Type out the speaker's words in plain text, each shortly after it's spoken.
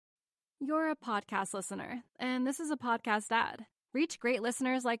You're a podcast listener, and this is a podcast ad. Reach great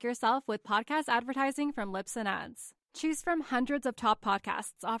listeners like yourself with podcast advertising from Libsyn Ads. Choose from hundreds of top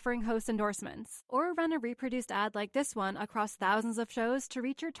podcasts offering host endorsements, or run a reproduced ad like this one across thousands of shows to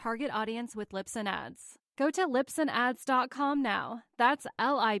reach your target audience with Libsyn Ads. Go to libsynads.com now. That's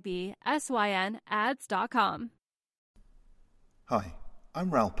LIBSYN ads.com. Hi, I'm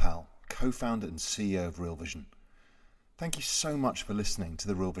Raoul Pal, co-founder and CEO of Real Vision. Thank you so much for listening to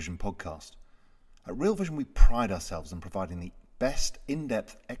the Real Vision podcast. At Real Vision, we pride ourselves on providing the best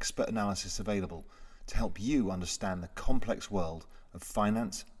in-depth expert analysis available to help you understand the complex world of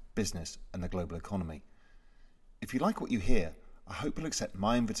finance, business, and the global economy. If you like what you hear, I hope you'll accept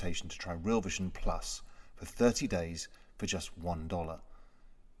my invitation to try Real Vision Plus for 30 days for just $1.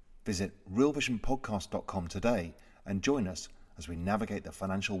 Visit realvisionpodcast.com today and join us as we navigate the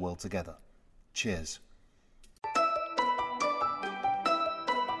financial world together. Cheers.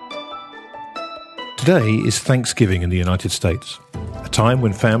 Today is Thanksgiving in the United States, a time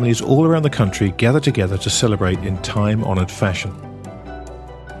when families all around the country gather together to celebrate in time-honoured fashion.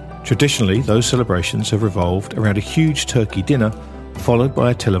 Traditionally, those celebrations have revolved around a huge turkey dinner followed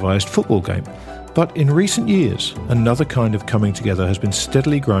by a televised football game. But in recent years, another kind of coming together has been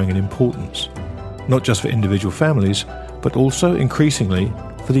steadily growing in importance, not just for individual families, but also increasingly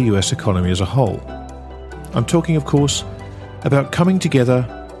for the US economy as a whole. I'm talking, of course, about coming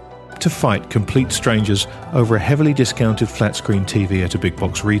together to fight complete strangers over a heavily discounted flat-screen TV at a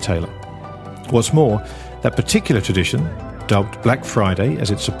big-box retailer. What's more, that particular tradition, dubbed Black Friday as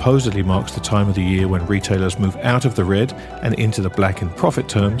it supposedly marks the time of the year when retailers move out of the red and into the black in profit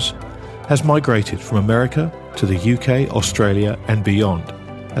terms, has migrated from America to the UK, Australia and beyond,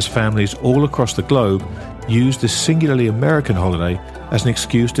 as families all across the globe use this singularly American holiday as an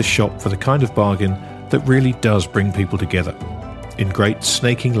excuse to shop for the kind of bargain that really does bring people together, in great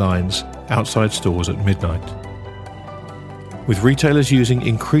snaking lines outside stores at midnight. With retailers using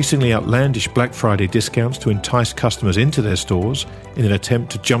increasingly outlandish Black Friday discounts to entice customers into their stores in an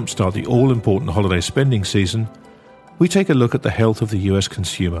attempt to jumpstart the all-important holiday spending season, we take a look at the health of the US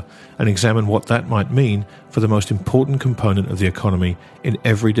consumer and examine what that might mean for the most important component of the economy in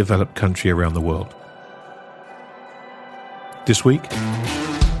every developed country around the world. This week,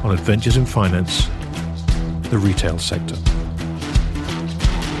 on Adventures in Finance, the retail sector.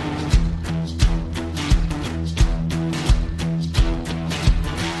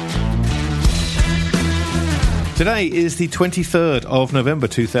 Today is the 23rd of November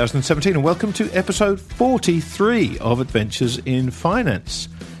 2017 and welcome to episode 43 of Adventures in Finance.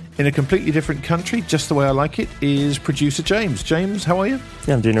 In a completely different country, just the way I like it, is producer James. James, how are you?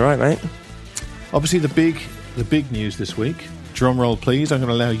 Yeah, I'm doing all right, mate. Obviously the big news this week. Drum roll, please. I'm going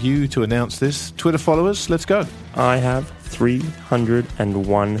to allow you to announce this. Twitter followers, let's go. I have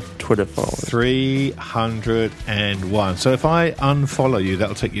 301 Twitter followers. 301. So if I unfollow you,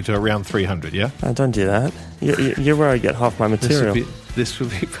 that'll take you to around 300, yeah? Don't do that. You're where I get half my material. This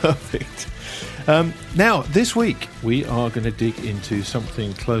would be perfect. Now, this week, we are going to dig into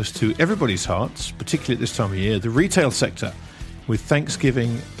something close to everybody's hearts, particularly at this time of year, the retail sector. With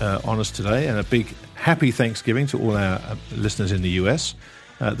Thanksgiving on us today, and a big happy Thanksgiving to all our listeners in the US.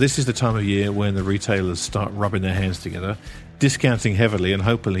 This is the time of year when the retailers start rubbing their hands together, discounting heavily and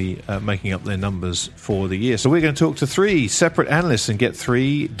hopefully making up their numbers for the year. So we're going to talk to three separate analysts and get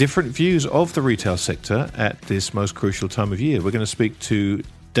three different views of the retail sector at this most crucial time of year. We're going to speak to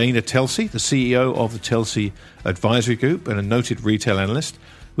Dana Telsey, the CEO of the Telsey Advisory Group and a noted retail analyst.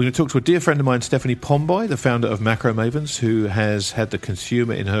 We're going to talk to a dear friend of mine, Stephanie Pomboy, the founder of Macro Mavens, who has had the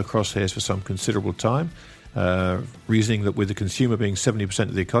consumer in her crosshairs for some considerable time, reasoning that with the consumer being 70%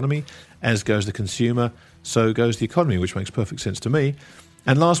 of the economy, as goes the consumer, so goes the economy, which makes perfect sense to me.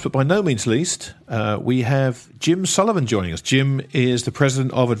 And last but by no means least, we have Jim Sullivan joining us. Jim is the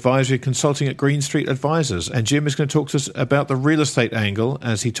president of advisory consulting at Green Street Advisors. And Jim is going to talk to us about the real estate angle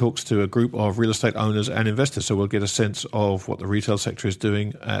as he talks to a group of real estate owners and investors. So we'll get a sense of what the retail sector is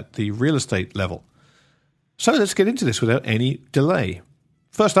doing at the real estate level. So let's get into this without any delay.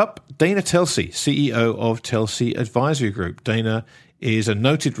 First up, Dana Telsey, CEO of Telsey Advisory Group. Dana is a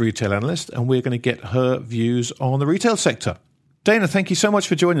noted retail analyst, and we're going to get her views on the retail sector. Dana, thank you so much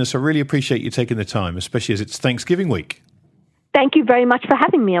for joining us. I really appreciate you taking the time, especially as it's Thanksgiving week. Thank you very much for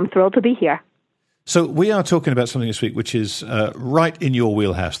having me. I'm thrilled to be here. So we are talking about something this week which is right in your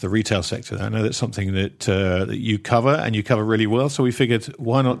wheelhouse, the retail sector. I know that's something that you cover, and you cover really well. So we figured,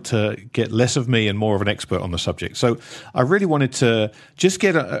 why not get less of me and more of an expert on the subject? So I really wanted to just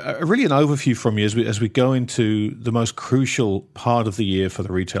get really an overview from you as we go into the most crucial part of the year for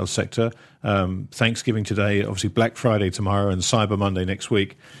the retail sector. Thanksgiving today, obviously Black Friday tomorrow, and Cyber Monday next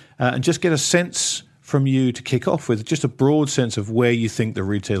week, and just get a sense from you to kick off with, just a broad sense of where you think the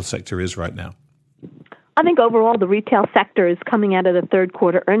retail sector is right now. I think overall the retail sector is coming out of the third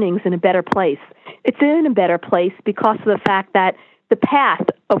quarter earnings in a better place. It's in a better place because of the fact that the path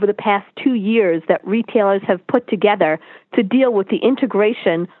over the past 2 years that retailers have put together to deal with the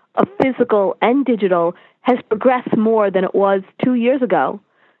integration of physical and digital has progressed more than it was 2 years ago.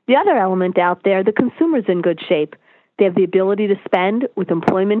 The other element out there, the consumer's in good shape. They have the ability to spend with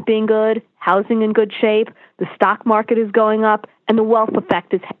employment being good, housing in good shape, the stock market is going up, and the wealth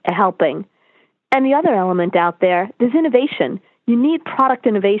effect is helping. And the other element out there, there's innovation. You need product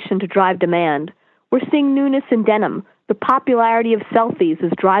innovation to drive demand. We're seeing newness in denim. The popularity of selfies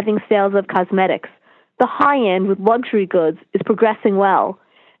is driving sales of cosmetics. The high end with luxury goods is progressing well.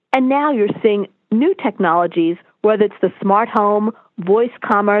 And now you're seeing new technologies, whether it's the smart home, voice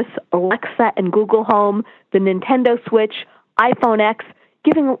commerce, Alexa and Google Home, the Nintendo Switch, iPhone X,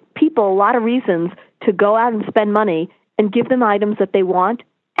 giving people a lot of reasons to go out and spend money and give them items that they want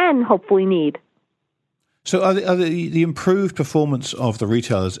and hopefully need. So are the improved performance of the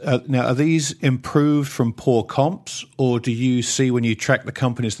retailers, now, are these improved from poor comps, or do you see, when you track the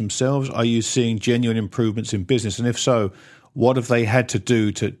companies themselves, are you seeing genuine improvements in business? And if so, what have they had to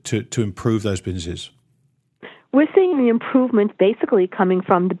do to improve those businesses? We're seeing the improvement basically coming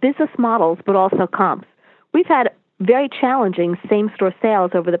from the business models, but also comps. We've had very challenging same-store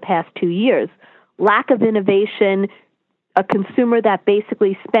sales over the past 2 years. Lack of innovation, a consumer that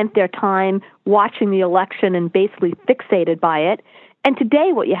basically spent their time watching the election and basically fixated by it. And today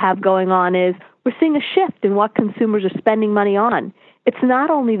what you have going on is we're seeing a shift in what consumers are spending money on. It's not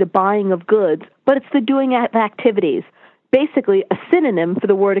only the buying of goods, but it's the doing of activities, basically a synonym for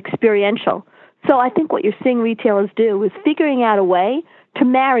the word experiential. So I think what you're seeing retailers do is figuring out a way to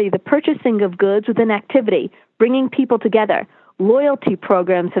marry the purchasing of goods with an activity, bringing people together. Loyalty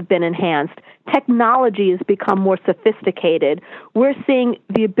programs have been enhanced. Technology has become more sophisticated. We're seeing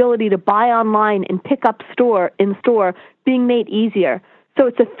the ability to buy online and pick up in store being made easier. So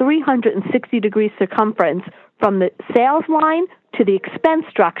it's a 360-degree circumference from the sales line to the expense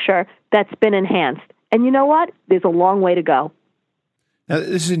structure that's been enhanced. And you know what? There's a long way to go. Now,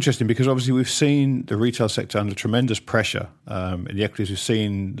 this is interesting because obviously we've seen the retail sector under tremendous pressure. In the equities, we've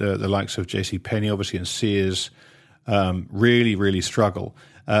seen the likes of JCPenney, obviously, and Sears really, really struggle.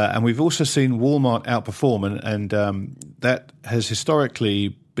 And we've also seen Walmart outperform, and that has historically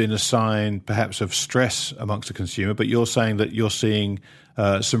been a sign perhaps of stress amongst the consumer, but you're saying that you're seeing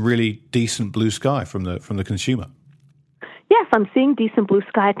some really decent blue sky from the consumer. Yes, I'm seeing decent blue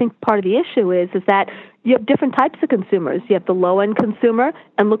sky. I think part of the issue is that you have different types of consumers. You have the low-end consumer,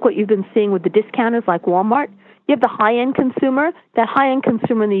 and look what you've been seeing with the discounters like Walmart. You have the high-end consumer. That high-end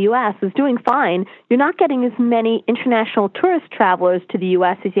consumer in the U.S. is doing fine. You're not getting as many international tourist travelers to the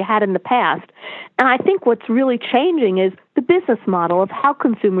U.S. as you had in the past. And I think what's really changing is the business model of how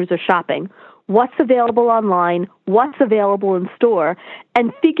consumers are shopping. What's available online, what's available in store,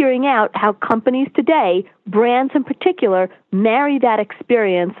 and figuring out how companies today, brands in particular, marry that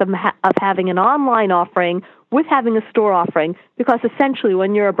experience of having an online offering with having a store offering. Because essentially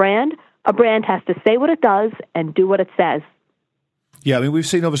when you're a brand has to say what it does and do what it says. Yeah, I mean, we've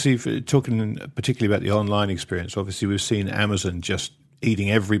seen, obviously, talking particularly about the online experience, obviously we've seen Amazon just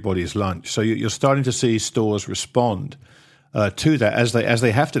eating everybody's lunch. So you're starting to see stores respond to that as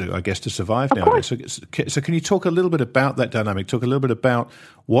they have to do, I guess, to survive nowadays. So can you talk a little bit about that dynamic? Talk a little bit about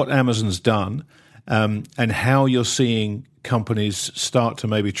what Amazon's done and how you're seeing companies start to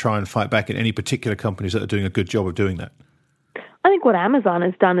maybe try and fight back, and any particular companies that are doing a good job of doing that. I think what Amazon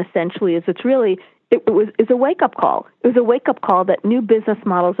has done essentially is it's a wake-up call. It was a wake-up call that new business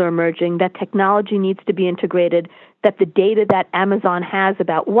models are emerging, that technology needs to be integrated, that the data that Amazon has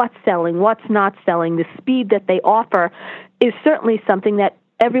about what's selling, what's not selling, the speed that they offer is certainly something that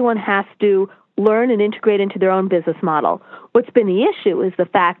everyone has to learn and integrate into their own business model. What's been the issue is the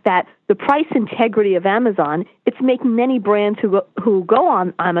fact that the price integrity of Amazon, it's making many brands who go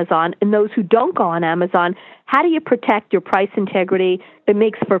on Amazon and those who don't go on Amazon, how do you protect your price integrity? It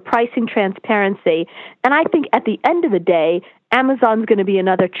makes for pricing transparency. And I think at the end of the day, Amazon's going to be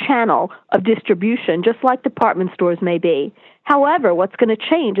another channel of distribution, just like department stores may be. However, what's going to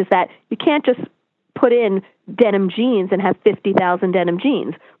change is that you can't just put in denim jeans and have 50,000 denim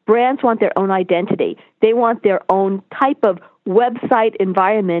jeans. Brands want their own identity. They want their own type of website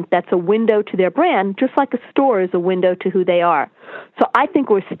environment that's a window to their brand, just like a store is a window to who they are. So I think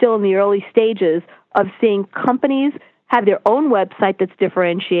we're still in the early stages of seeing companies have their own website that's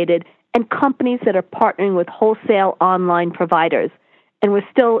differentiated and companies that are partnering with wholesale online providers. And we're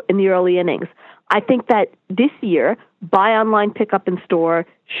still in the early innings. I think that this year, buy online, pick up in store,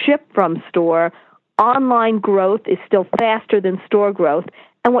 ship from store, online growth is still faster than store growth.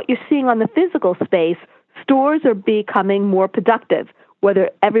 And what you're seeing on the physical space, stores are becoming more productive, whether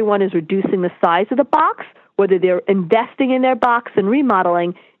everyone is reducing the size of the box, whether they're investing in their box and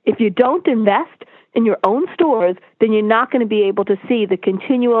remodeling. If you don't invest in your own stores, then you're not going to be able to see the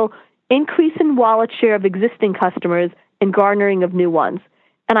continual increase in wallet share of existing customers and garnering of new ones.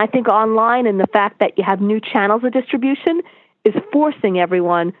 And I think online and the fact that you have new channels of distribution is forcing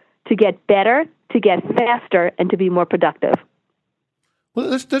everyone to get better, to get faster, and to be more productive. Well,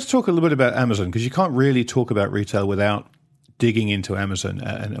 let's talk a little bit about Amazon, because you can't really talk about retail without digging into Amazon.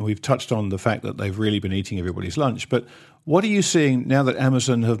 And we've touched on the fact that they've really been eating everybody's lunch. But what are you seeing now that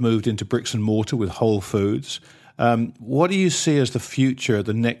Amazon have moved into bricks and mortar with Whole Foods? What do you see as the future,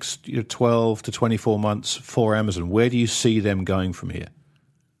 the next 12 to 24 months for Amazon? Where do you see them going from here?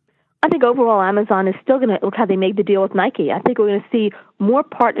 I think overall Amazon is still going to look how they made the deal with Nike. I think we're going to see more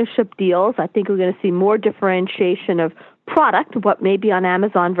partnership deals. I think we're going to see more differentiation of product, what may be on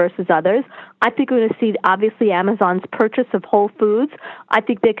Amazon versus others. I think we're going to see, obviously, Amazon's purchase of Whole Foods. I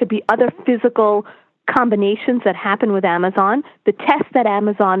think there could be other physical combinations that happen with Amazon. The test that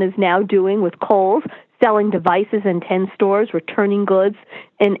Amazon is now doing with Kohl's, selling devices in 10 stores, returning goods,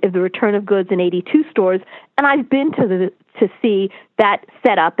 and the return of goods in 82 stores. And I've been to see that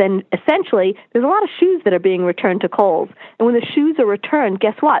setup, and essentially there's a lot of shoes that are being returned to Kohl's. And when the shoes are returned,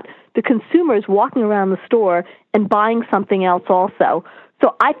 guess what? The consumer is walking around the store and buying something else also.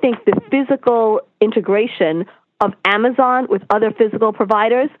 So I think the physical integration of Amazon with other physical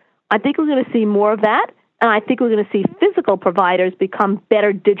providers, I think we're going to see more of that, and I think we're going to see physical providers become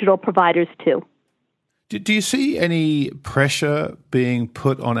better digital providers too. Do you see any pressure being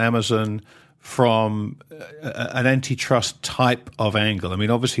put on Amazon from an antitrust type of angle? I mean,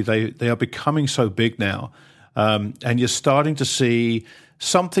 obviously they are becoming so big now, and you're starting to see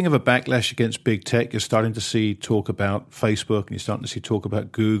something of a backlash against big tech. You're starting to see talk about Facebook, and you're starting to see talk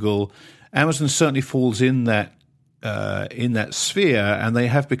about Google. Amazon certainly falls in that sphere, and they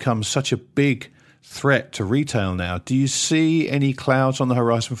have become such a big threat to retail now. Do you see any clouds on the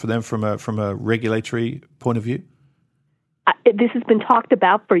horizon for them from a regulatory point of view? This has been talked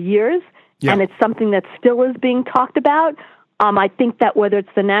about for years, and it's something that still is being talked about. I think that whether it's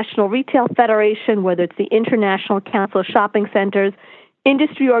the National Retail Federation, whether it's the International Council of Shopping Centers,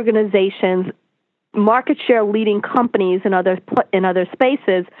 industry organizations, market share leading companies in other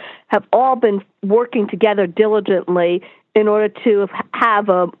spaces have all been working together diligently in order to have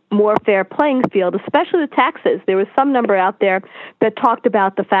a more fair playing field, especially the taxes. There was some number out there that talked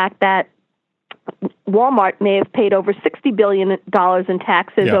about the fact that Walmart may have paid over $60 billion in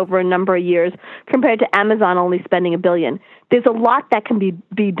taxes over a number of years compared to Amazon only spending $1 billion. There's a lot that can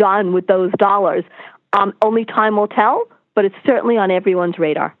be done with those dollars. Only time will tell, but it's certainly on everyone's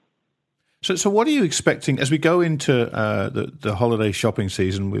radar. So what are you expecting as we go into the holiday shopping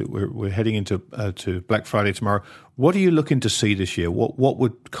season? We're heading into to Black Friday tomorrow. What are you looking to see this year? What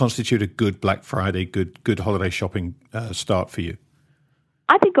would constitute a good Black Friday, good holiday shopping start for you?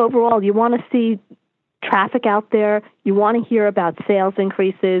 I think overall you want to see traffic out there. You want to hear about sales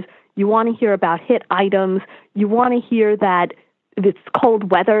increases. You want to hear about hit items. You want to hear that it's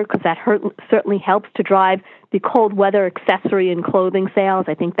cold weather, because that certainly helps to drive the cold weather accessory and clothing sales.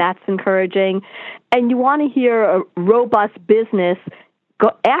 I think that's encouraging. And you want to hear a robust business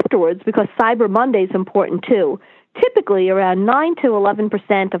go afterwards, because Cyber Monday is important too. Typically, around 9 to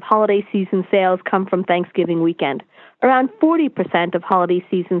 11% of holiday season sales come from Thanksgiving weekend. Around 40% of holiday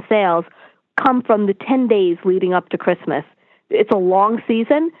season sales come from the 10 days leading up to Christmas. It's a long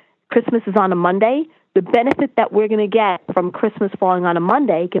season. Christmas is on a Monday. The benefit that we're going to get from Christmas falling on a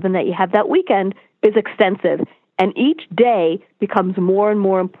Monday, given that you have that weekend, is extensive. And each day becomes more and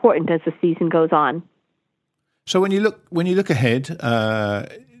more important as the season goes on. So when you look ahead,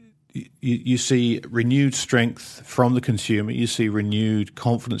 you see renewed strength from the consumer. You see renewed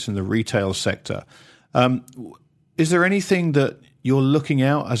confidence in the retail sector. Is there anything that you're looking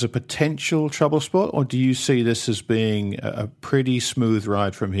out as a potential trouble spot, or do you see this as being a pretty smooth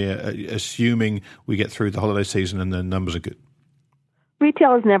ride from here, assuming we get through the holiday season and the numbers are good?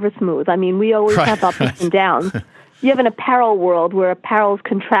 Retail is never smooth. I mean, we always have ups and downs. You have an apparel world where apparel's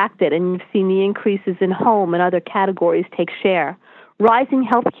contracted, and you've seen the increases in home and other categories take share. Rising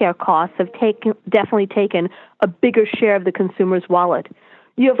healthcare costs have definitely taken a bigger share of the consumer's wallet.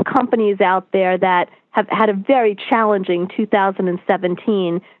 You have companies out there that have had a very challenging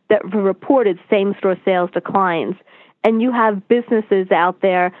 2017 that reported same-store sales declines. And you have businesses out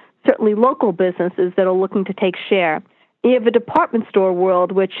there, certainly local businesses, that are looking to take share. You have a department store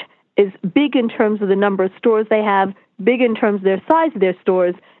world, which is big in terms of the number of stores they have, big in terms of their size of their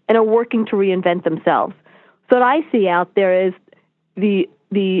stores, and are working to reinvent themselves. So what I see out there is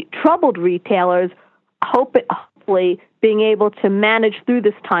the troubled retailers hopefully being able to manage through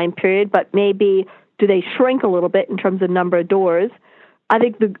this time period, but maybe do they shrink a little bit in terms of number of doors? I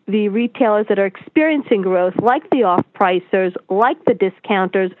think the retailers that are experiencing growth, like the off-pricers, like the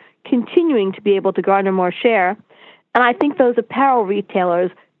discounters, continuing to be able to garner more share. And I think those apparel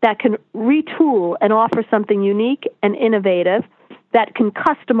retailers that can retool and offer something unique and innovative, that can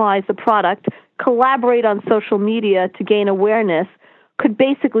customize the product, collaborate on social media to gain awareness, could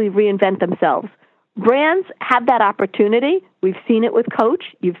basically reinvent themselves. Brands have that opportunity. We've seen it with Coach.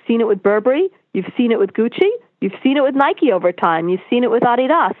 You've seen it with Burberry. You've seen it with Gucci. You've seen it with Nike over time. You've seen it with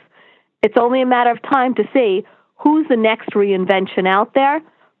Adidas. It's only a matter of time to see who's the next reinvention out there,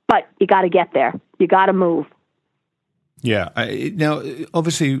 but you got to get there. You got to move. Yeah. Now,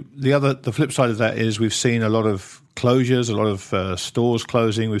 obviously, the flip side of that is we've seen a lot of closures, a lot of stores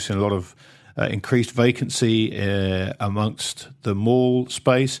closing. We've seen a lot of increased vacancy amongst the mall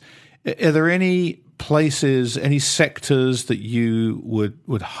space. Are there any places, any sectors that you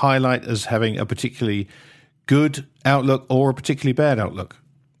would highlight as having a particularly good outlook or a particularly bad outlook?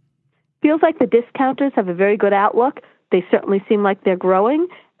 Feels like the discounters have a very good outlook. They certainly seem like they're growing,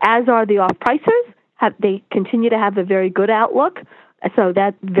 as are the off-pricers. They continue to have a very good outlook, so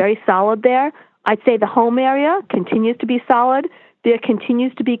that's very solid there. I'd say the home area continues to be solid. There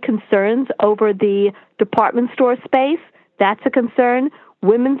continues to be concerns over the department store space. That's a concern.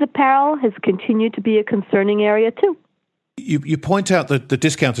 Women's apparel has continued to be a concerning area, too. You point out the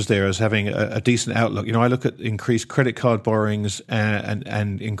discounters there as having a decent outlook. You know, I look at increased credit card borrowings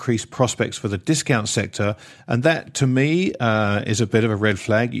and increased prospects for the discount sector, and that to me is a bit of a red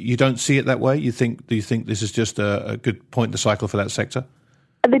flag. You don't see it that way. Do you think this is just a good point in the cycle for that sector?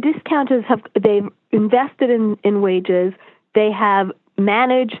 The discounters they've invested in wages. They have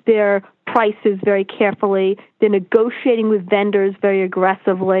managed their prices very carefully. They're negotiating with vendors very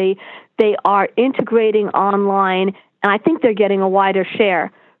aggressively. They are integrating online. And I think they're getting a wider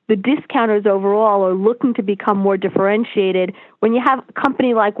share. The discounters overall are looking to become more differentiated. When you have a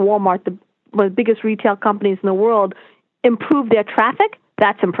company like Walmart, one of the biggest retail companies in the world, improve their traffic,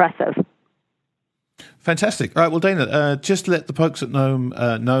 that's impressive. Fantastic. All right, well, Dana, just let the folks at Nome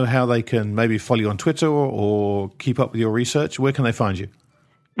know how they can maybe follow you on Twitter or keep up with your research. Where can they find you?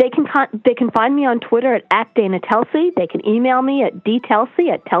 They can find me on Twitter at Dana Telsey. They can email me at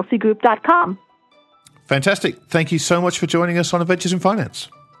dtelsey@telsey.com. Fantastic. Thank you so much for joining us on Adventures in Finance.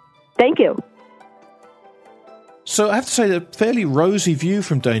 Thank you. So I have to say, a fairly rosy view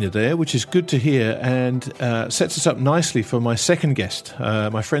from Dana there, which is good to hear, and sets us up nicely for my second guest.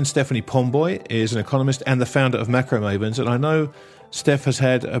 My friend Stephanie Pomboy is an economist and the founder of Macro Mavens, and I know Steph has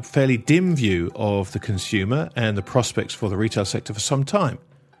had a fairly dim view of the consumer and the prospects for the retail sector for some time.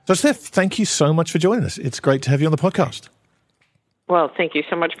 So Steph, thank you so much for joining us. It's great to have you on the podcast. Well, thank you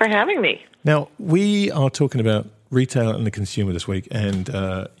so much for having me. Now, we are talking about retail and the consumer this week, and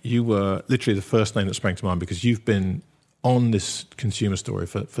you were literally the first name that sprang to mind because you've been on this consumer story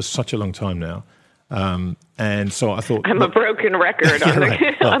for such a long time now. And so I thought... I'm a broken record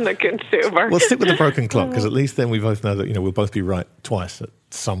on the consumer. We'll stick with the broken clock because at least then we both know that we'll both be right twice at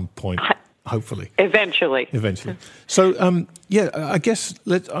some point. Hopefully. Eventually. So, I guess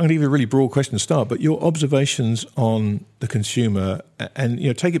I'm going to give you a really broad question to start, but your observations on the consumer and,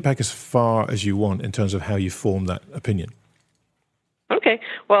 take it back as far as you want in terms of how you form that opinion. Okay.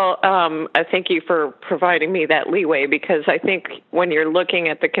 Well, I thank you for providing me that leeway because I think when you're looking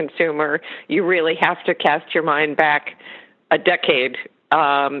at the consumer, you really have to cast your mind back a decade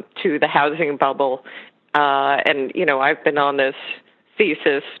to the housing bubble. And, I've been on this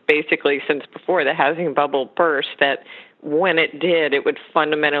thesis basically since before the housing bubble burst that when it did, it would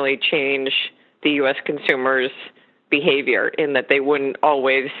fundamentally change the U.S. consumers' behavior in that they wouldn't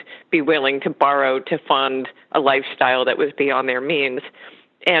always be willing to borrow to fund a lifestyle that was beyond their means.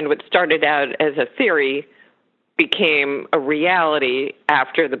 And what started out as a theory became a reality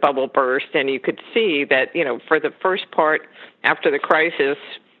after the bubble burst. And you could see that, for the first part after the crisis,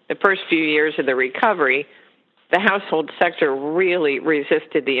 the first few years of the recovery, the household sector really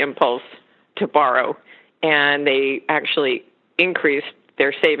resisted the impulse to borrow. and they actually increased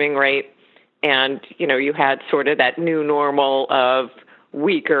their saving rate. And, you had sort of that new normal of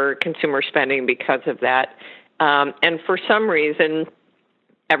weaker consumer spending because of that. And for some reason,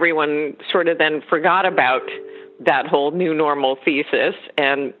 everyone sort of then forgot about that whole new normal thesis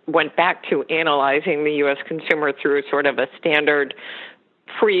and went back to analyzing the U.S. consumer through sort of a standard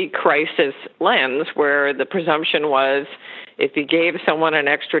pre-crisis lens, where the presumption was if you gave someone an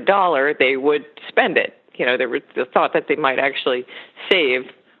extra dollar, they would spend it. The thought that they might actually save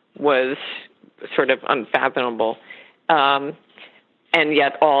was sort of unfathomable. And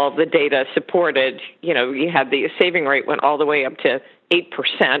yet all of the data supported, you had the saving rate went all the way up to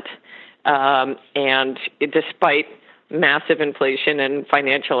 8%. And despite massive inflation in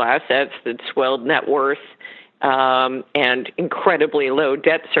financial assets that swelled net worth, and incredibly low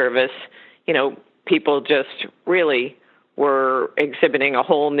debt service, people just really were exhibiting a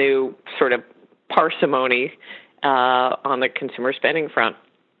whole new sort of parsimony on the consumer spending front.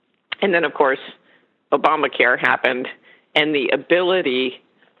 And then, of course, Obamacare happened, and the ability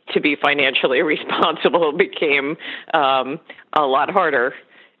to be financially responsible became a lot harder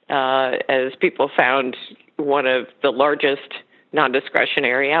as people found one of the largest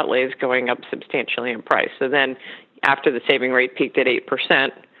non-discretionary outlays going up substantially in price. So then after the saving rate peaked at 8%,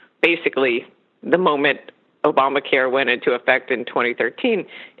 basically the moment Obamacare went into effect in 2013,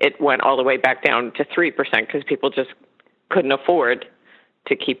 it went all the way back down to 3% because people just couldn't afford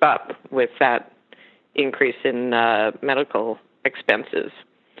to keep up with that increase in medical expenses.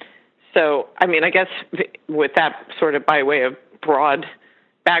 So, I guess with that sort of by way of broad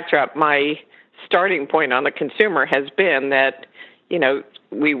backdrop, my starting point on the consumer has been that,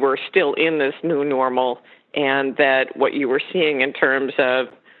 we were still in this new normal, and that what you were seeing in terms of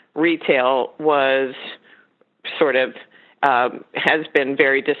retail was sort of has been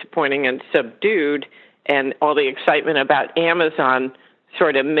very disappointing and subdued, and all the excitement about Amazon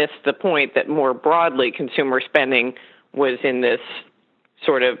sort of missed the point that more broadly consumer spending was in this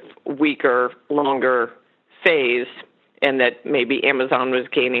sort of weaker, longer phase, and that maybe Amazon was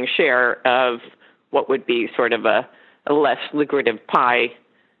gaining share of what would be sort of a less lucrative pie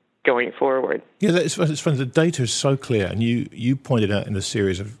going forward. Yeah, it's funny. The data is so clear, and you pointed out in a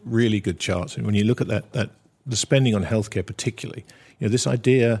series of really good charts. And when you look at that the spending on healthcare particularly, this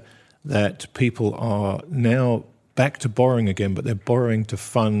idea that people are now back to borrowing again, but they're borrowing to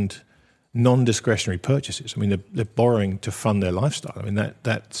fund non-discretionary purchases. They're borrowing to fund their lifestyle.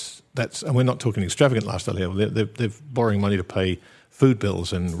 That's and we're not talking extravagant lifestyle here. They're borrowing money to pay food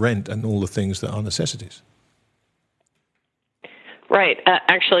bills and rent and all the things that are necessities. Right.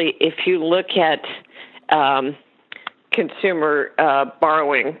 Actually, if you look at consumer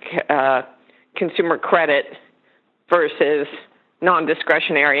borrowing, consumer credit versus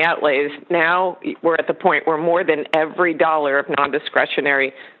non-discretionary outlays, now we're at the point where more than every dollar of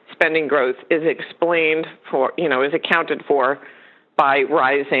non-discretionary spending growth is explained for, is accounted for by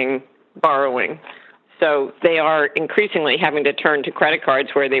rising borrowing. So they are increasingly having to turn to credit cards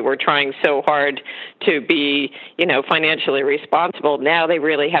where they were trying so hard to be, financially responsible. Now they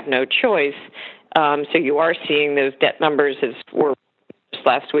really have no choice. So you are seeing those debt numbers as were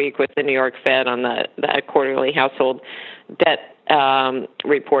last week with the New York Fed on the quarterly household debt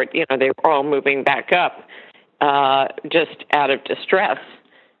report. They were all moving back up just out of distress.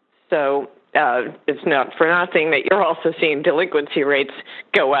 So it's not for nothing that you're also seeing delinquency rates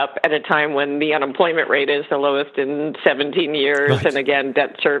go up at a time when the unemployment rate is the lowest in 17 years. Right. And again,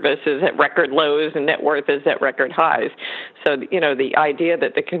 debt service is at record lows and net worth is at record highs. So, the idea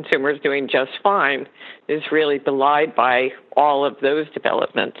that the consumer is doing just fine is really belied by all of those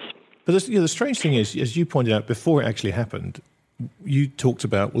developments. But the strange thing is, as you pointed out before it actually happened, you talked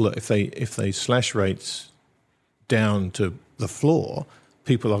about, well, look, if they slash rates down to the floor,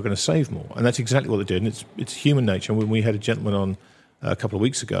 people are going to save more. And that's exactly what they did. And it's human nature. When we had a gentleman on a couple of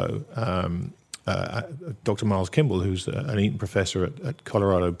weeks ago, Dr. Miles Kimball, who's an Eaton professor at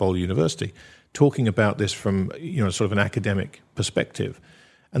Colorado Bowl University, talking about this from sort of an academic perspective.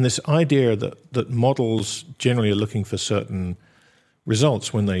 And this idea that models generally are looking for certain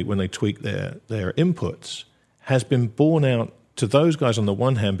results when they tweak their inputs has been borne out to those guys on the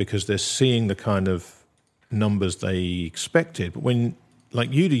one hand because they're seeing the kind of numbers they expected. But when,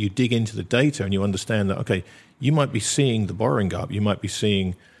 like you do, you dig into the data and you understand that, okay, you might be seeing the borrowing go up, you might be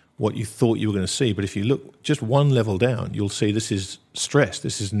seeing what you thought you were going to see, but if you look just one level down, you'll see this is stress.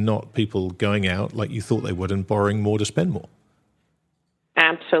 This is not people going out like you thought they would and borrowing more to spend more.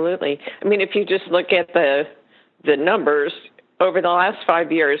 Absolutely. If you just look at the numbers over the last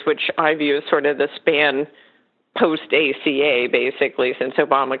 5 years, which I view as sort of the span post-ACA, basically, since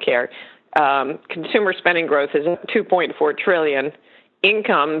Obamacare, consumer spending growth is up 2.4 trillion.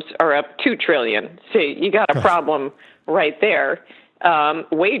 Incomes are up 2 trillion. So you got a problem right there.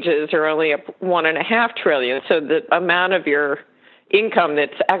 Wages are only up 1.5 trillion. So the amount of your income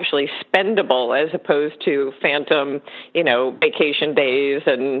that's actually spendable as opposed to phantom, vacation days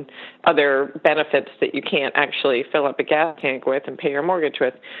and other benefits that you can't actually fill up a gas tank with and pay your mortgage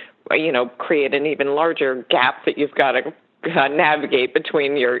with, create an even larger gap that you've got to navigate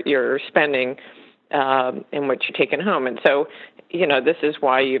between your spending and what you're taking home. And so, this is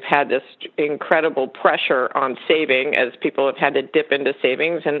why you've had this incredible pressure on saving as people have had to dip into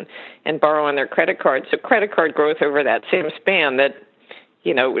savings and borrow on their credit cards. So credit card growth over that same span that,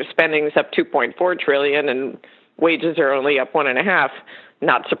 spending's up 2.4 trillion and wages are only up 1.5.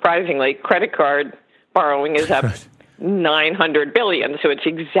 Not surprisingly, credit card borrowing is up 900 billion. So it's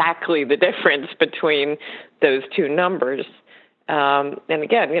exactly the difference between those two numbers. And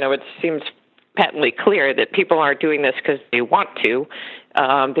again, it seems patently clear that people aren't doing this because they want to.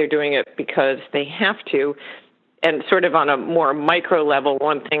 They're doing it because they have to. And sort of on a more micro level,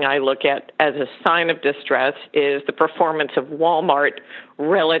 one thing I look at as a sign of distress is the performance of Walmart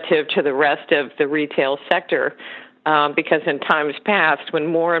relative to the rest of the retail sector. Because in times past, when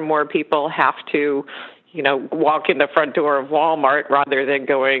more and more people have to, walk in the front door of Walmart rather than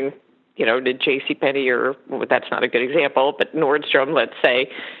going, to JCPenney or, well, that's not a good example, but Nordstrom, let's say,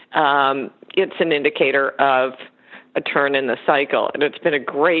 it's an indicator of a turn in the cycle. And it's been a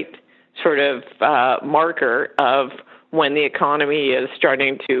great sort of marker of when the economy is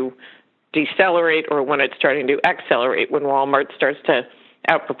starting to decelerate or when it's starting to accelerate. When Walmart starts to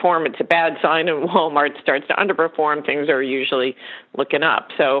outperform, it's a bad sign, and Walmart starts to underperform, things are usually looking up.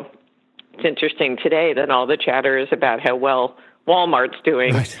 So it's interesting today that all the chatter is about how well Walmart's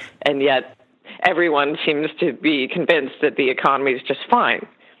doing, right, and yet everyone seems to be convinced that the economy is just fine.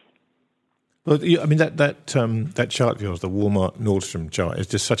 Well, I mean that chart of yours, the Walmart Nordstrom chart, is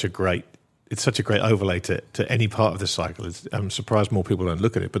just such a great overlay to any part of the cycle. I'm surprised more people don't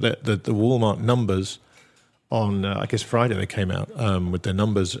look at it. But the Walmart numbers on I guess Friday they came out with their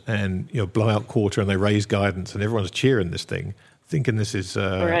numbers and blowout quarter, and they raised guidance, and everyone's cheering this thing, thinking this is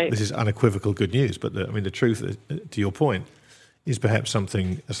unequivocal good news. But the truth, to your point, is perhaps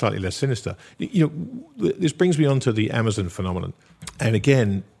something slightly less sinister. This brings me on to the Amazon phenomenon. And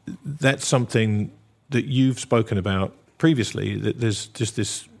again, that's something that you've spoken about previously, that there's just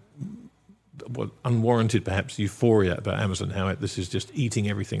this unwarranted, perhaps, euphoria about Amazon, how this is just eating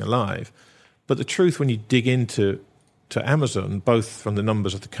everything alive. But the truth, when you dig into Amazon, both from the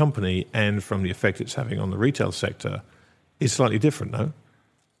numbers of the company and from the effect it's having on the retail sector, is slightly different, no?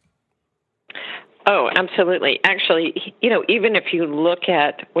 Oh, absolutely. Actually, even if you look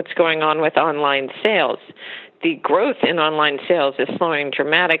at what's going on with online sales, the growth in online sales is slowing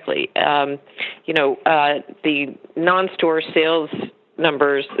dramatically. The non-store sales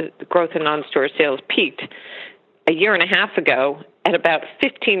numbers, the growth in non-store sales peaked a year and a half ago at about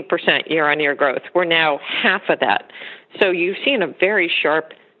 15% year-on-year growth. We're now half of that. So you've seen a very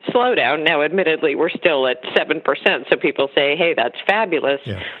sharp slowdown. Now, admittedly, we're still at 7%, so people say, hey, that's fabulous.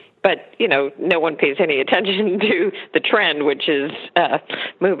 Yeah. But, no one pays any attention to the trend, which is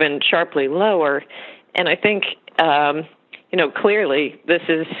moving sharply lower. And I think, clearly this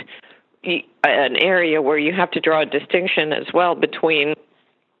is an area where you have to draw a distinction as well between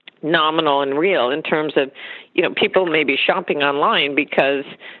nominal and real in terms of, people may be shopping online because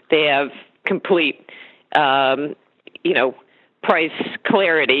they have complete, price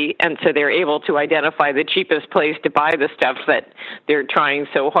clarity, and so they're able to identify the cheapest place to buy the stuff that they're trying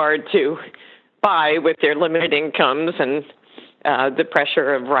so hard to buy with their limited incomes and the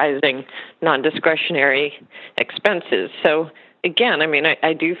pressure of rising non-discretionary expenses. So again,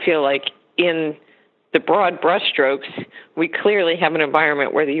 I do feel like in the broad brushstrokes, we clearly have an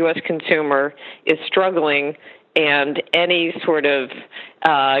environment where the U.S. consumer is struggling, and any sort of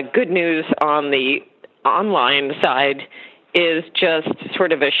good news on the online side is just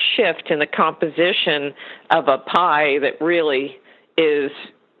sort of a shift in the composition of a pie that really is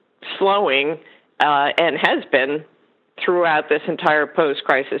slowing and has been throughout this entire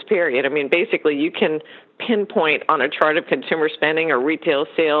post-crisis period. Basically, you can pinpoint on a chart of consumer spending or retail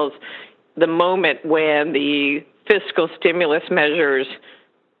sales the moment when the fiscal stimulus measures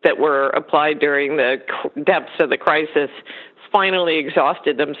that were applied during the depths of the crisis finally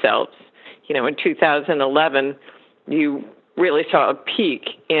exhausted themselves. In 2011, you really saw a peak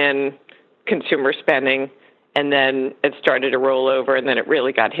in consumer spending, and then it started to roll over, and then it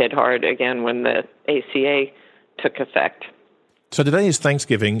really got hit hard again when the ACA took effect. So today is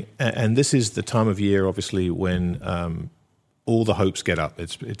Thanksgiving, and this is the time of year, obviously, when all the hopes get up.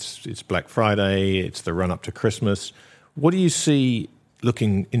 It's Black Friday. It's the run up to Christmas. What do you see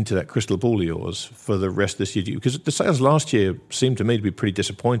looking into that crystal ball of yours for the rest of this year? Because the sales last year seemed to me to be pretty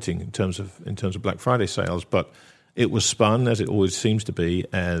disappointing in terms of Black Friday sales, but it was spun, as it always seems to be,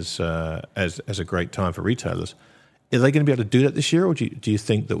 as a great time for retailers. Are they going to be able to do that this year, or do you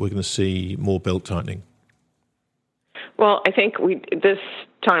think that we're going to see more belt tightening? Well, I think this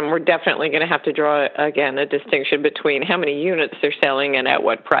time we're definitely going to have to draw, again, a distinction between how many units they're selling and at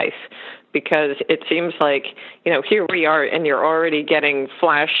what price. Because it seems like, here we are and you're already getting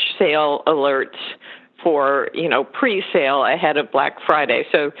flash sale alerts for, pre-sale ahead of Black Friday.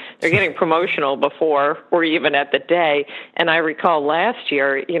 So they're getting promotional before we're even at the day. And I recall last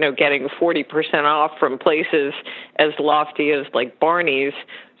year, getting 40% off from places as lofty as like Barney's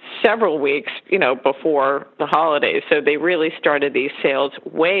several weeks, before the holidays. So they really started these sales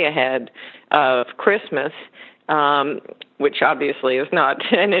way ahead of Christmas, which obviously is not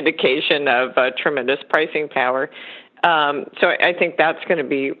an indication of tremendous pricing power. So I think that's going to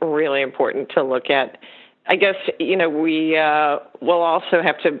be really important to look at. I guess, we will also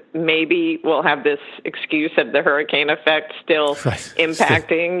have to, we'll have this excuse of the hurricane effect still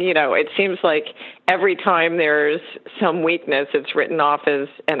impacting. It seems like every time there's some weakness, it's written off as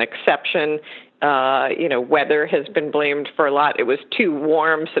an exception. Weather has been blamed for a lot. It was too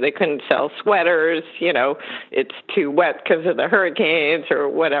warm, so they couldn't sell sweaters. It's too wet because of the hurricanes or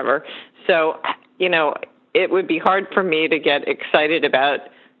whatever. So, it would be hard for me to get excited about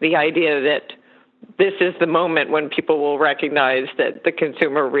the idea that this is the moment when people will recognize that the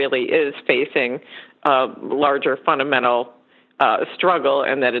consumer really is facing a larger fundamental struggle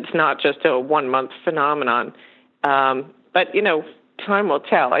and that it's not just a 1-month phenomenon. But, time will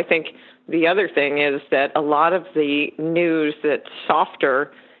tell. I think the other thing is that a lot of the news that's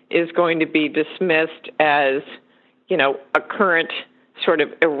softer is going to be dismissed as, a current sort of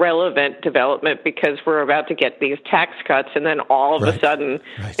irrelevant development because we're about to get these tax cuts, and then all of a sudden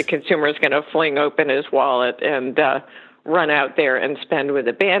the consumer is going to fling open his wallet and run out there and spend with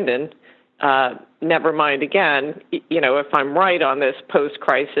abandon. Never mind again, if I'm right on this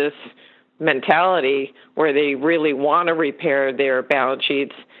post-crisis mentality where they really want to repair their balance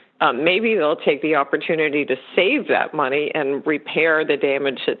sheets, maybe they'll take the opportunity to save that money and repair the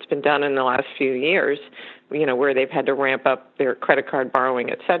damage that's been done in the last few years, where they've had to ramp up their credit card borrowing,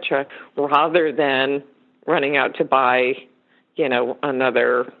 et cetera, rather than running out to buy,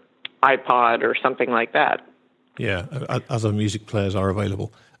 another iPod or something like that. Yeah, other music players are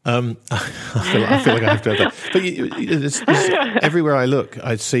available. I feel like I have to have that. But it's everywhere I look,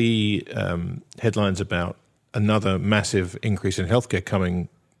 I see headlines about another massive increase in healthcare coming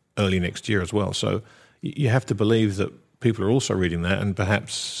early next year as well. So you have to believe that people are also reading that and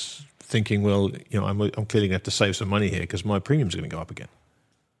perhaps thinking, well, I'm clearly going to have to save some money here because my premium's going to go up again.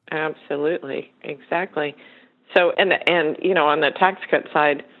 Absolutely, exactly. So, and on the tax cut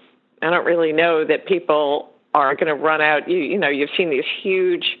side, I don't really know that people are going to run out. You've seen these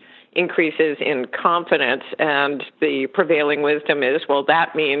huge increases in confidence, and the prevailing wisdom is, well,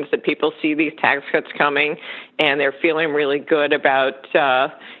 that means that people see these tax cuts coming and they're feeling really good about,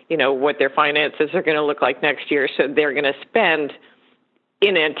 what their finances are going to look like next year. So they're going to spend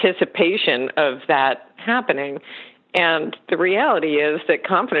in anticipation of that happening. And the reality is that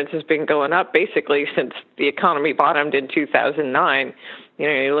confidence has been going up basically since the economy bottomed in 2009.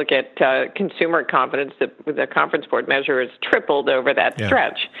 You look at consumer confidence, the Conference Board measure has tripled over that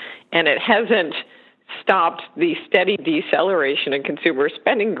stretch. And it hasn't stopped the steady deceleration in consumer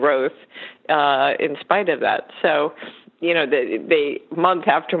spending growth in spite of that. So, the month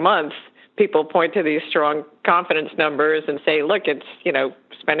after month, people point to these strong confidence numbers and say, look, it's,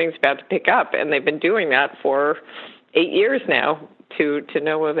 spending's about to pick up. And they've been doing that for 8 years now to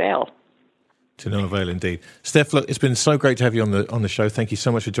no avail. To no avail indeed. Steph, look, it's been so great to have you on the show. Thank you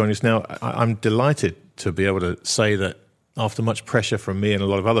so much for joining us. Now, I'm delighted to be able to say that after much pressure from me and a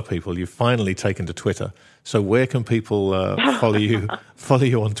lot of other people, you've finally taken to Twitter. So where can people follow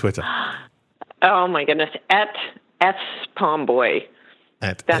you on Twitter? Oh, my goodness. At @spalmboy.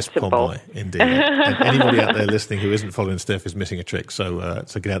 At @spalmboy, indeed. And anybody out there listening who isn't following Steph is missing a trick. So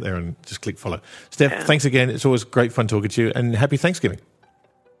get out there and just click follow. Steph, thanks again. It's always great fun talking to you, and happy Thanksgiving.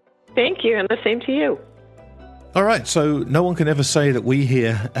 Thank you, and the same to you. All right, so no one can ever say that we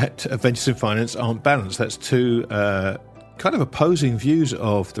here at Ventures in Finance aren't balanced. That's two kind of opposing views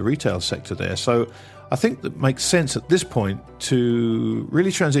of the retail sector there. So I think that makes sense at this point to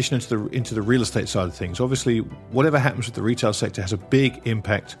really transition into the real estate side of things. Obviously, whatever happens with the retail sector has a big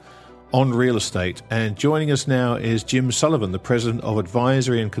impact on real estate. And joining us now is Jim Sullivan, the President of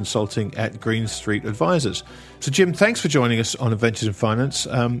Advisory and Consulting at Green Street Advisors. So Jim, thanks for joining us on Adventures in Finance.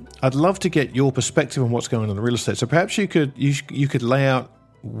 I'd love to get your perspective on what's going on in real estate. So perhaps you could lay out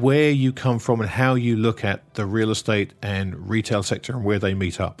where you come from and how you look at the real estate and retail sector and where they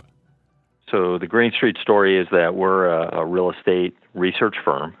meet up. So the Green Street story is that we're a real estate research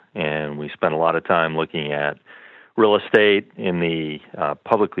firm, and we spend a lot of time looking at real estate in the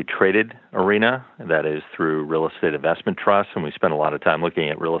publicly traded arena, that is through real estate investment trusts, and we spend a lot of time looking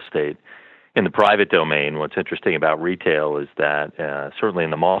at real estate in the private domain. What's interesting about retail is that certainly in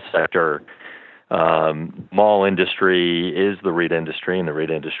the mall sector, mall industry is the REIT industry, and the REIT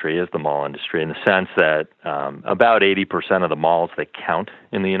industry is the mall industry in the sense that about 80% of the malls that count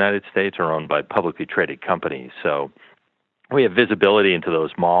in the United States are owned by publicly traded companies. So we have visibility into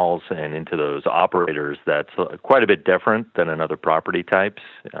those malls and into those operators that's quite a bit different than in other property types.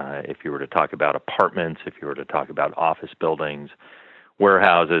 If you were to talk about apartments, if you were to talk about office buildings,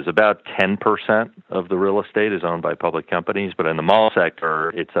 warehouses, about 10% of the real estate is owned by public companies, but in the mall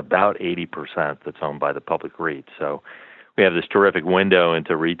sector, it's about 80% that's owned by the public REIT. So we have this terrific window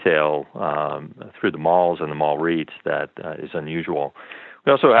into retail through the malls and the mall REITs that is unusual.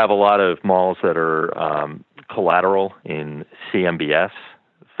 We also have a lot of malls that are collateral in CMBS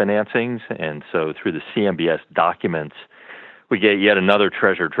financings, and so through the CMBS documents, we get yet another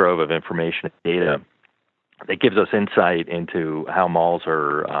treasure trove of information and data that gives us insight into how malls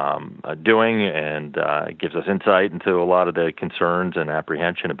are doing, and gives us insight into a lot of the concerns and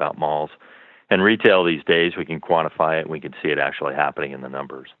apprehension about malls. And retail these days, we can quantify it, and we can see it actually happening in the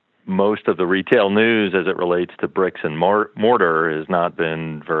numbers. Most of the retail news as it relates to bricks and mortar has not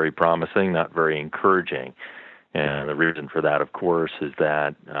been very promising, not very encouraging. And the reason for that, of course, is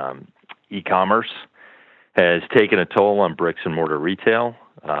that e-commerce has taken a toll on bricks and mortar retail.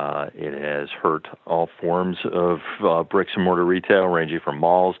 It has hurt all forms of bricks and mortar retail, ranging from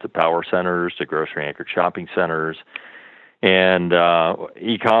malls to power centers to grocery-anchored shopping centers. And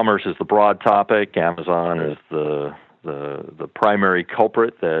e-commerce is the broad topic. Amazon is the primary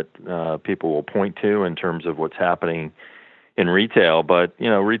culprit that people will point to in terms of what's happening in retail. But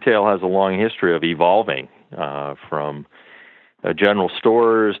retail has a long history of evolving from general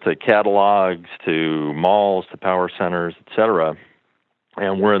stores to catalogs to malls to power centers, et cetera.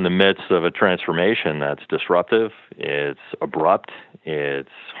 And we're in the midst of a transformation that's disruptive, it's abrupt, it's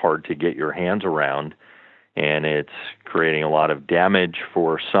hard to get your hands around, and it's creating a lot of damage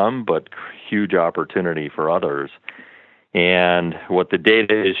for some, but huge opportunity for others. And what the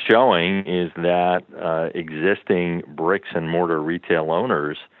data is showing is that existing bricks and mortar retail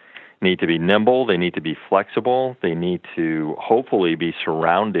owners need to be nimble, they need to be flexible, they need to hopefully be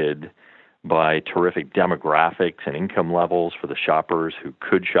surrounded by terrific demographics and income levels for the shoppers who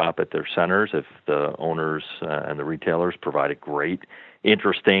could shop at their centers if the owners and the retailers provide a great,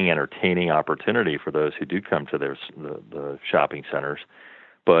 interesting, entertaining opportunity for those who do come to the shopping centers.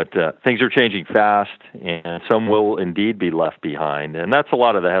 But things are changing fast, and some will indeed be left behind. And that's a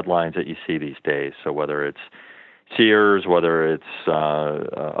lot of the headlines that you see these days. So whether it's Sears, whether it's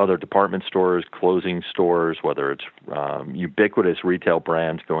other department stores, closing stores, whether it's ubiquitous retail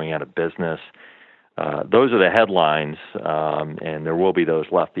brands going out of business, those are the headlines, and there will be those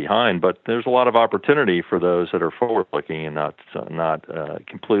left behind. But there's a lot of opportunity for those that are forward-looking and not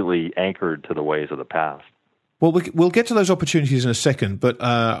completely anchored to the ways of the past. Well, we'll get to those opportunities in a second, but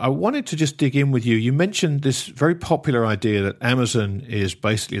I wanted to just dig in with you. You mentioned this very popular idea that Amazon is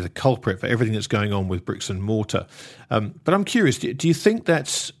basically the culprit for everything that's going on with bricks and mortar. But I'm curious, do you think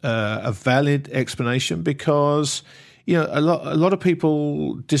that's a valid explanation? Because a lot of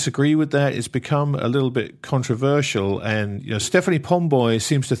people disagree with that. It's become a little bit controversial, and Stephanie Pomboy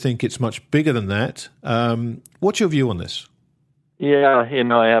seems to think it's much bigger than that. What's your view on this? Yeah,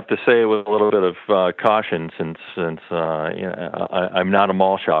 I have to say with a little bit of caution, since I'm not a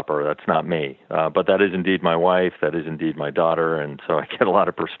mall shopper. That's not me. But that is indeed my wife. That is indeed my daughter. And so I get a lot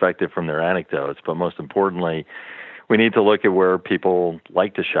of perspective from their anecdotes. But most importantly, we need to look at where people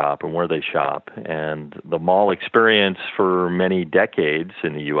like to shop and where they shop. And the mall experience for many decades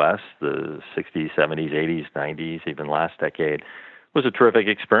in the U.S., the 60s, 70s, 80s, 90s, even last decade, was a terrific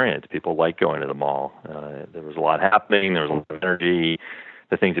experience. People liked going to the mall. There was a lot happening. There was a lot of energy.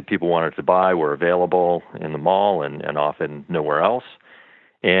 The things that people wanted to buy were available in the mall and often nowhere else.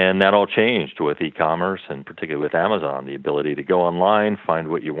 And that all changed with e-commerce, and particularly with Amazon, the ability to go online, find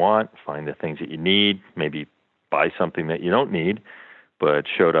what you want, find the things that you need, maybe buy something that you don't need, but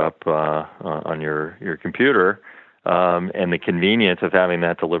showed up on your computer And the convenience of having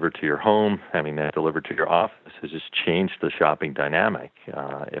that delivered to your home, having that delivered to your office, has just changed the shopping dynamic.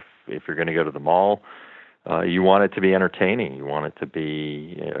 If you're going to go to the mall, you want it to be entertaining. You want it to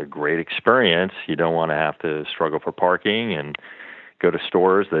be a great experience. You don't want to have to struggle for parking and go to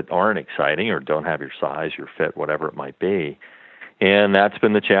stores that aren't exciting or don't have your size, your fit, whatever it might be. And that's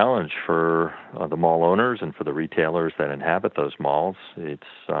been the challenge for the mall owners and for the retailers that inhabit those malls. It's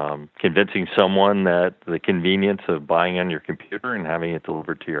convincing someone that the convenience of buying on your computer and having it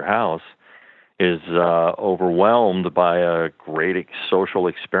delivered to your house is overwhelmed by a great social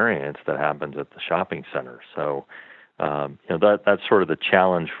experience that happens at the shopping center. So that's sort of the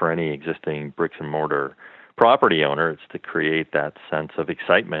challenge for any existing bricks and mortar property owner. It's to create that sense of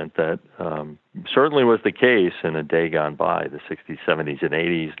excitement that certainly was the case in a day gone by, the 60s, 70s, and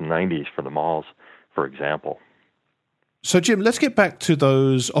 80s and 90s for the malls, for example. So, Jim, let's get back to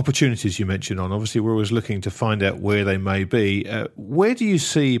those opportunities you mentioned on. Obviously, we're always looking to find out where they may be. Where do you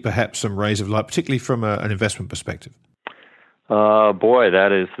see perhaps some rays of light, particularly from an investment perspective? Boy,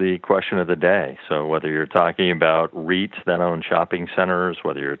 that is the question of the day. So whether you're talking about REITs that own shopping centers,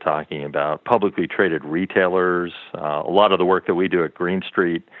 whether you're talking about publicly traded retailers, a lot of the work that we do at Green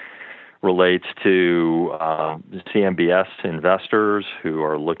Street relates to CMBS investors who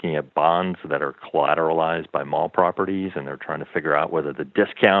are looking at bonds that are collateralized by mall properties, and they're trying to figure out whether the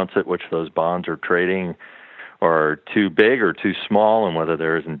discounts at which those bonds are trading are too big or too small, and whether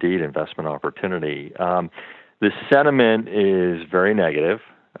there is indeed investment opportunity. The sentiment is very negative.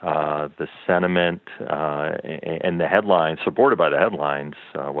 The sentiment and the headlines, supported by the headlines,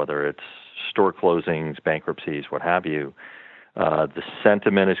 whether it's store closings, bankruptcies, what have you, the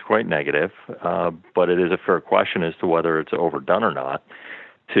sentiment is quite negative, but it is a fair question as to whether it's overdone or not.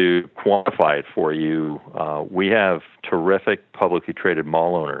 To quantify it for you, we have terrific publicly traded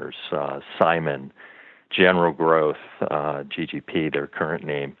mall owners, Simon, General Growth, GGP, their current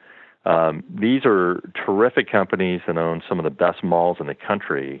name. These are terrific companies that own some of the best malls in the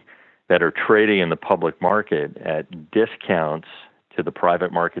country that are trading in the public market at discounts to the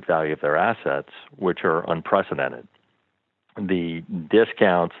private market value of their assets, which are unprecedented. The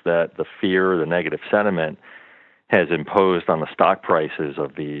discounts that the fear, the negative sentiment has imposed on the stock prices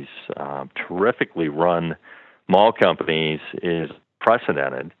of these terrifically run mall companies is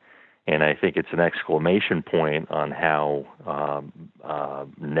precedented. And I think it's an exclamation point on how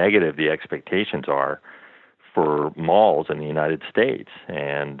negative the expectations are for malls in the United States.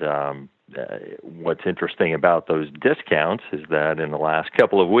 And what's interesting about those discounts is that in the last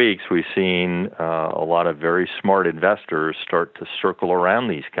couple of weeks, we've seen a lot of very smart investors start to circle around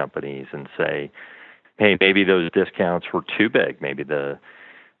these companies and say, hey, maybe those discounts were too big. Maybe the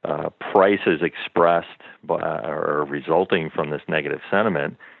prices expressed or resulting from this negative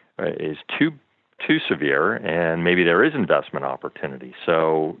sentiment is too severe, and maybe there is investment opportunity.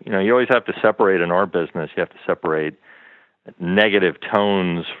 So, you always have to separate in our business. You have to separate negative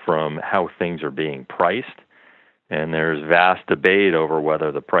tones from how things are being priced. And there's vast debate over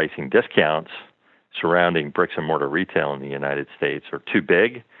whether the pricing discounts surrounding bricks and mortar retail in the United States are too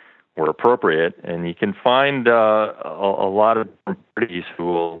big or appropriate. And you can find a lot of parties who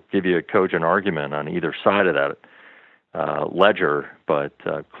will give you a cogent argument on either side of that ledger, but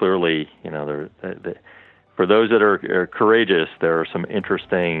clearly, for those that are courageous, there are some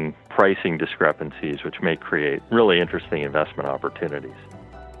interesting pricing discrepancies which may create really interesting investment opportunities.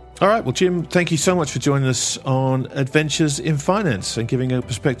 All right, well, Jim, thank you so much for joining us on Adventures in Finance and giving a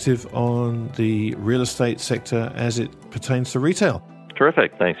perspective on the real estate sector as it pertains to retail.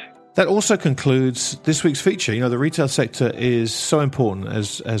 Terrific, thanks. That also concludes this week's feature. The retail sector is so important.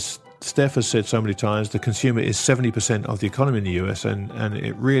 As Steph has said so many times, the consumer is 70% of the economy in the US, and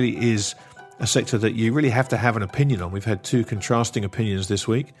it really is a sector that you really have to have an opinion on. We've had two contrasting opinions this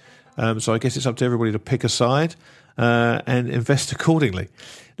week, so I guess it's up to everybody to pick a side and invest accordingly.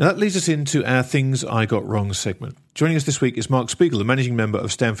 Now that leads us into our Things I Got Wrong segment. Joining us this week is Mark Spiegel, the managing member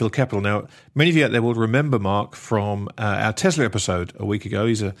of Stanfield Capital. Now, many of you out there will remember Mark from our Tesla episode a week ago.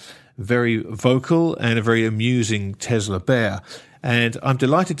 He's a very vocal and a very amusing Tesla bear. And I'm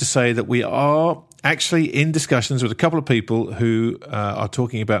delighted to say that we are actually in discussions with a couple of people who are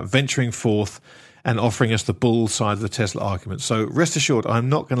talking about venturing forth and offering us the bull side of the Tesla argument. So rest assured, I'm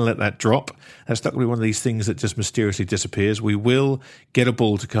not going to let that drop. That's not going to be one of these things that just mysteriously disappears. We will get a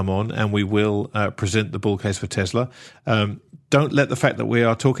bull to come on, and we will present the bull case for Tesla. Don't let the fact that we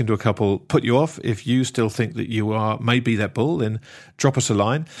are talking to a couple put you off. If you still think that you are maybe that bull, then drop us a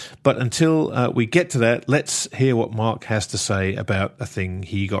line. But until we get to that, let's hear what Mark has to say about a thing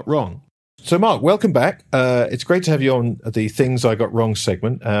he got wrong. So, Mark, welcome back. It's great to have you on the Things I Got Wrong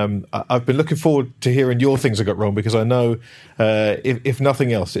segment. I've been looking forward to hearing your things I got wrong because I know, if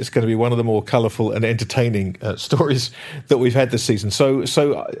nothing else, it's going to be one of the more colourful and entertaining stories that we've had this season.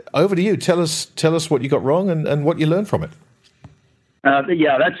 So over to you. Tell us what you got wrong and what you learned from it.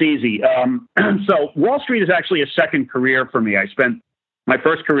 Yeah, that's easy. So Wall Street is actually a second career for me. My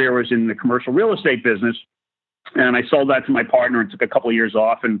first career was in the commercial real estate business, and I sold that to my partner and took a couple of years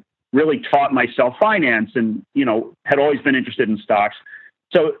off and really taught myself finance and, had always been interested in stocks.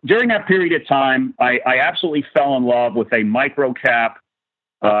 So during that period of time, I absolutely fell in love with a micro cap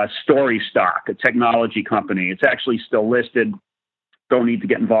story stock, a technology company. It's actually still listed. Don't need to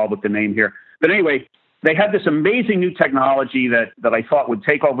get involved with the name here. But anyway, they had this amazing new technology that I thought would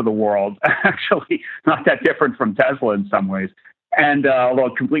take over the world. Actually, not that different from Tesla in some ways, and although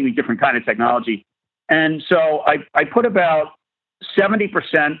a completely different kind of technology. And so I put about 70%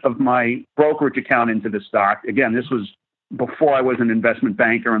 of my brokerage account into the stock. Again, this was before I was an investment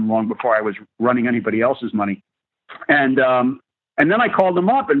banker and long before I was running anybody else's money. And then I called them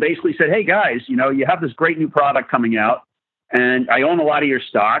up and basically said, hey, guys, you have this great new product coming out, and I own a lot of your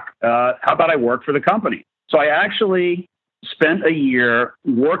stock. How about I work for the company? So I actually spent a year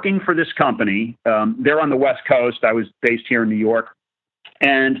working for this company. They're on the West Coast. I was based here in New York.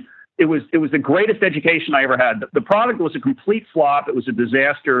 And it was the greatest education I ever had. The product was a complete flop. It was a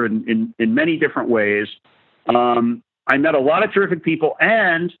disaster in many different ways. I met a lot of terrific people,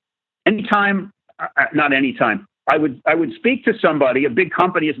 and not anytime, I would speak to somebody, a big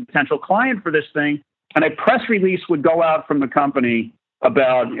company as a potential client for this thing, and a press release would go out from the company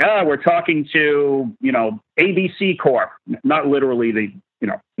about, we're talking to, ABC Corp, not literally the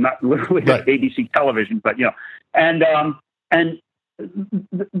ABC television, but, and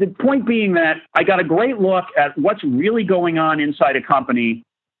the point being that I got a great look at what's really going on inside a company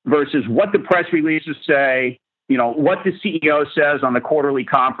versus what the press releases say, what the CEO says on the quarterly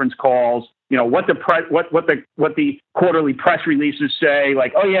conference calls, what the quarterly press releases say,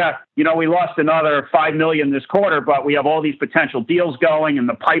 like, oh yeah, we lost another 5 million this quarter, but we have all these potential deals going and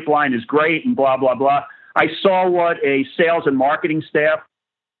the pipeline is great and blah, blah, blah. I saw what a sales and marketing staff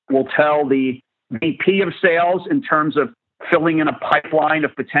will tell the VP of sales in terms of filling in a pipeline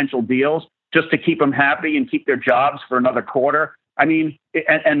of potential deals just to keep them happy and keep their jobs for another quarter. I mean,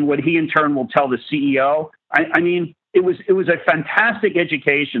 and what he in turn will tell the CEO. I mean, it was a fantastic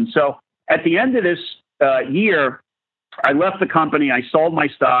education. So at the end of this year, I left the company. I sold my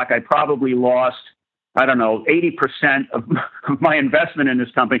stock. I probably lost, 80% of my investment in this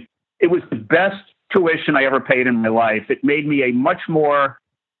company. It was the best tuition I ever paid in my life. It made me a much more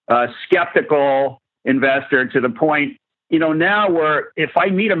skeptical investor, to the point, now where if I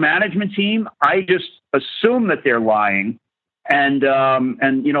meet a management team, I just assume that they're lying and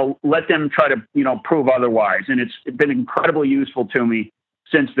let them try to, prove otherwise. And it's been incredibly useful to me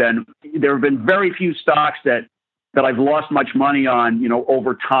since then. There have been very few stocks that I've lost much money on,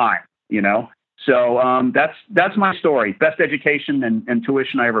 over time, So that's my story. Best education and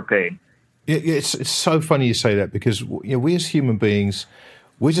tuition I ever paid. It's so funny you say that, because we as human beings,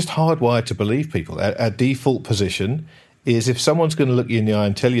 we're just hardwired to believe people. Our default position is if someone's going to look you in the eye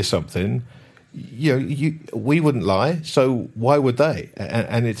and tell you something, we wouldn't lie, so why would they?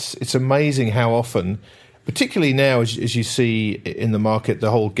 And it's amazing how often, particularly now as you see in the market,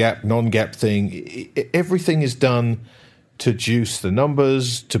 the whole gap, non-gap thing, everything is done to juice the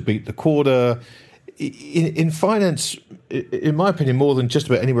numbers, to beat the quarter. In finance, in my opinion, more than just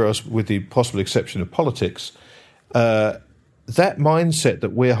about anywhere else, with the possible exception of politics, that mindset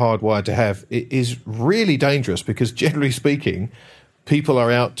that we're hardwired to have is really dangerous, because generally speaking, people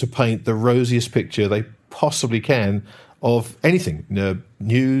are out to paint the rosiest picture they possibly can of anything,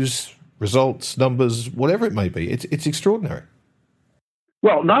 news, results, numbers, whatever it may be. It's extraordinary.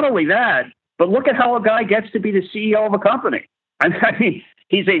 Well, not only that, but look at how a guy gets to be the CEO of a company. I mean,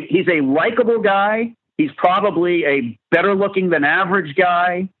 he's a likable guy. He's probably a better looking than average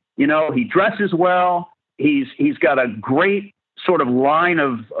guy. He dresses well. He's got a great sort of line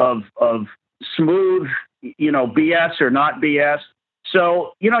of smooth, BS or not BS.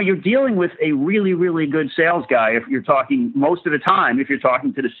 So, you're dealing with a really, really good sales guy if you're talking most of the time, if you're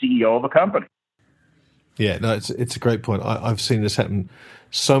talking to the CEO of a company. Yeah, no, it's a great point. I've seen this happen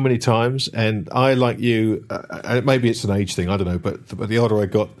so many times, and I, like you, maybe it's an age thing, I don't know, but the older I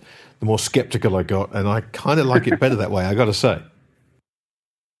got, the more skeptical I got, and I kind of like it better that way, I got to say.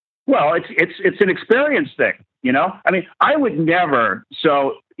 Well, it's an experience thing, I mean, I would never.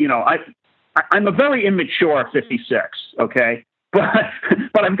 So, I'm a very immature 56. Okay.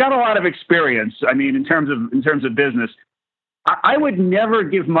 But I've got a lot of experience. I mean, in terms of business, I would never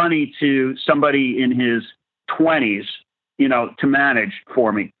give money to somebody in his 20s, to manage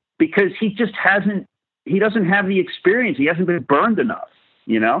for me, because he doesn't have the experience. He hasn't been burned enough,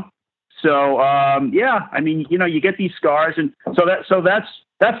 So, you get these scars. And so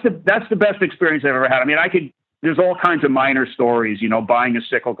that's the best experience I've ever had. I mean, there's all kinds of minor stories, buying a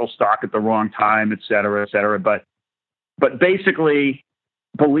cyclical stock at the wrong time, et cetera, et cetera. But basically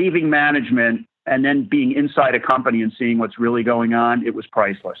believing management and then being inside a company and seeing what's really going on, it was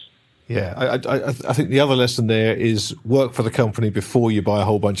priceless. Yeah, I think the other lesson there is work for the company before you buy a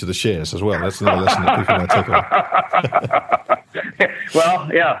whole bunch of the shares as well. That's another lesson that people might take away.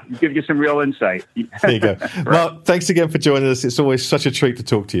 Well, yeah, give you some real insight. There you go. Right. Well, thanks again for joining us. It's always such a treat to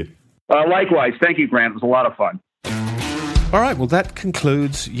talk to you. Likewise. Thank you, Grant. It was a lot of fun. All right, well, that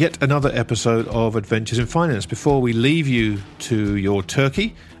concludes yet another episode of Adventures in Finance. Before we leave you to your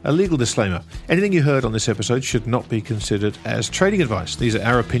turkey, a legal disclaimer. Anything you heard on this episode should not be considered as trading advice. These are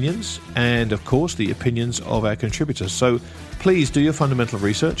our opinions and, of course, the opinions of our contributors. So please do your fundamental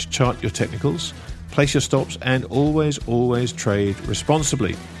research, chart your technicals, place your stops, and always trade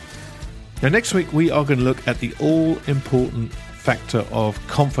responsibly. Now, next week, we are going to look at the all-important factor of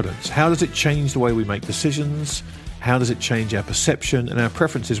confidence. How does it change the way we make decisions? How does it change our perception and our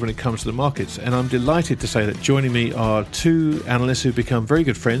preferences when it comes to the markets? And I'm delighted to say that joining me are two analysts who've become very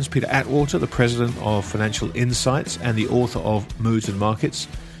good friends. Peter Atwater, the president of Financial Insights and the author of Moods and Markets,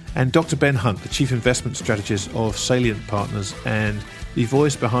 and Dr. Ben Hunt, the chief investment strategist of Salient Partners and the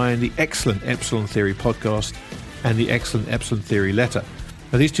voice behind the excellent Epsilon Theory podcast and the excellent Epsilon Theory letter.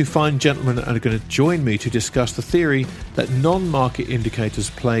 Now, these two fine gentlemen are going to join me to discuss the theory that non-market indicators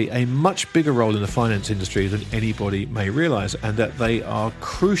play a much bigger role in the finance industry than anybody may realize, and that they are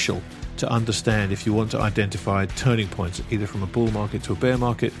crucial to understand if you want to identify turning points, either from a bull market to a bear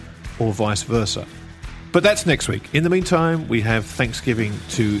market or vice versa. But that's next week. In the meantime, we have Thanksgiving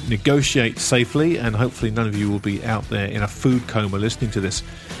to negotiate safely, and hopefully none of you will be out there in a food coma listening to this.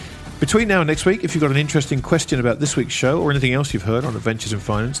 Between now and next week, if you've got an interesting question about this week's show or anything else you've heard on Adventures in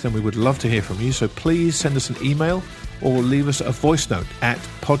Finance, then we would love to hear from you. So please send us an email or leave us a voice note at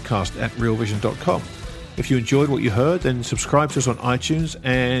podcast@realvision.com. If you enjoyed what you heard, then subscribe to us on iTunes.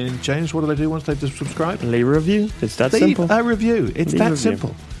 And James, what do they do once they've subscribed? Leave a review. It's that simple. Leave a review. It's that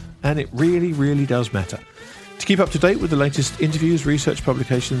simple. And it really, really does matter. To keep up to date with the latest interviews, research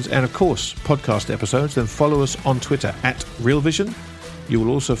publications, and of course, podcast episodes, then follow us on Twitter at RealVision. You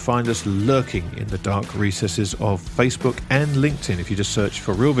will also find us lurking in the dark recesses of Facebook and LinkedIn if you just search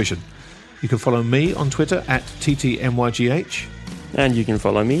for Real Vision. You can follow me on Twitter at TTMYGH. And you can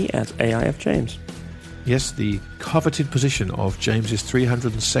follow me at AIFJames. Yes, the coveted position of James's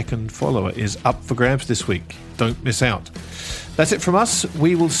 302nd follower is up for grabs this week. Don't miss out. That's it from us.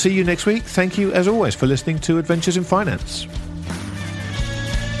 We will see you next week. Thank you, as always, for listening to Adventures in Finance.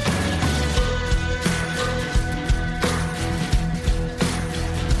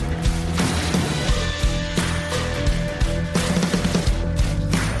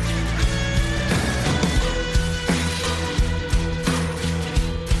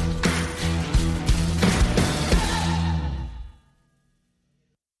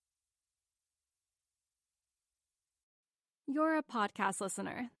 You're a podcast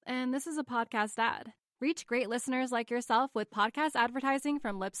listener, and this is a podcast ad. Reach great listeners like yourself with podcast advertising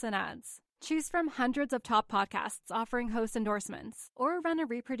from Libsyn Ads. Choose from hundreds of top podcasts offering host endorsements, or run a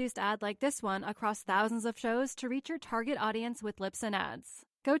reproduced ad like this one across thousands of shows to reach your target audience with Libsyn Ads.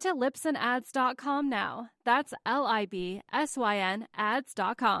 Go to libsynads.com now. That's LIBSYN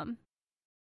ads.com.